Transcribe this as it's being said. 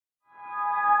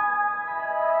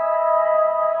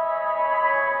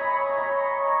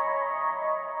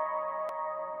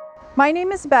My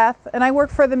name is Beth and I work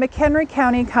for the McHenry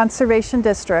County Conservation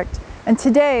District, and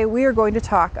today we are going to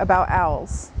talk about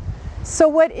owls. So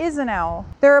what is an owl?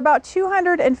 There are about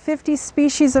 250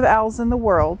 species of owls in the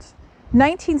world,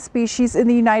 19 species in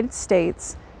the United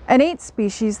States, and 8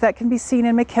 species that can be seen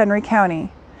in McHenry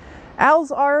County.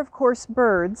 Owls are, of course,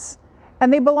 birds,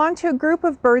 and they belong to a group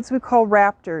of birds we call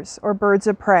raptors, or birds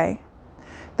of prey.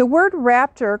 The word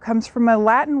raptor comes from a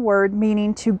Latin word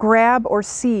meaning to grab or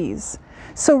seize.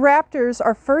 So raptors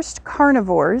are first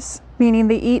carnivores, meaning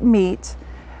they eat meat,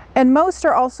 and most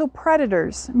are also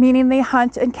predators, meaning they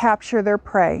hunt and capture their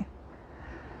prey.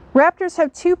 Raptors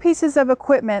have 2 pieces of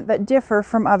equipment that differ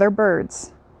from other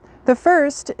birds. The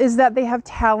first is that they have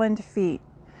taloned feet.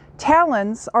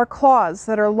 Talons are claws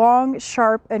that are long,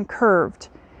 sharp, and curved,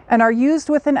 and are used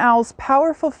with an owl's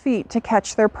powerful feet to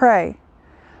catch their prey.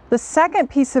 The second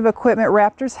piece of equipment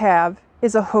raptors have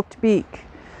is a hooked beak.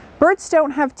 Birds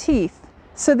don't have teeth,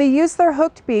 so they use their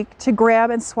hooked beak to grab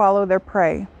and swallow their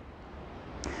prey.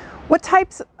 What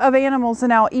types of animals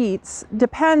an owl eats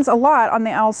depends a lot on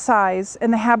the owl's size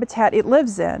and the habitat it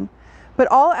lives in, but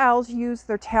all owls use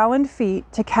their taloned feet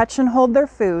to catch and hold their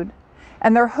food,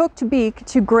 and their hooked beak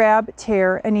to grab,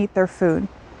 tear, and eat their food.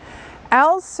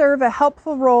 Owls serve a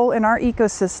helpful role in our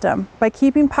ecosystem by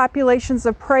keeping populations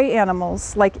of prey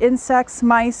animals like insects,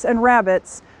 mice, and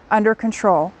rabbits under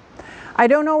control. I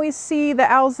don't always see the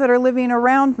owls that are living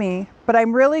around me, but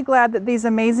I'm really glad that these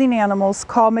amazing animals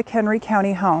call McHenry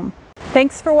County home.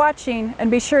 Thanks for watching,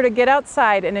 and be sure to get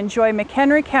outside and enjoy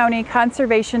McHenry County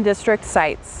Conservation District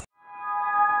sites.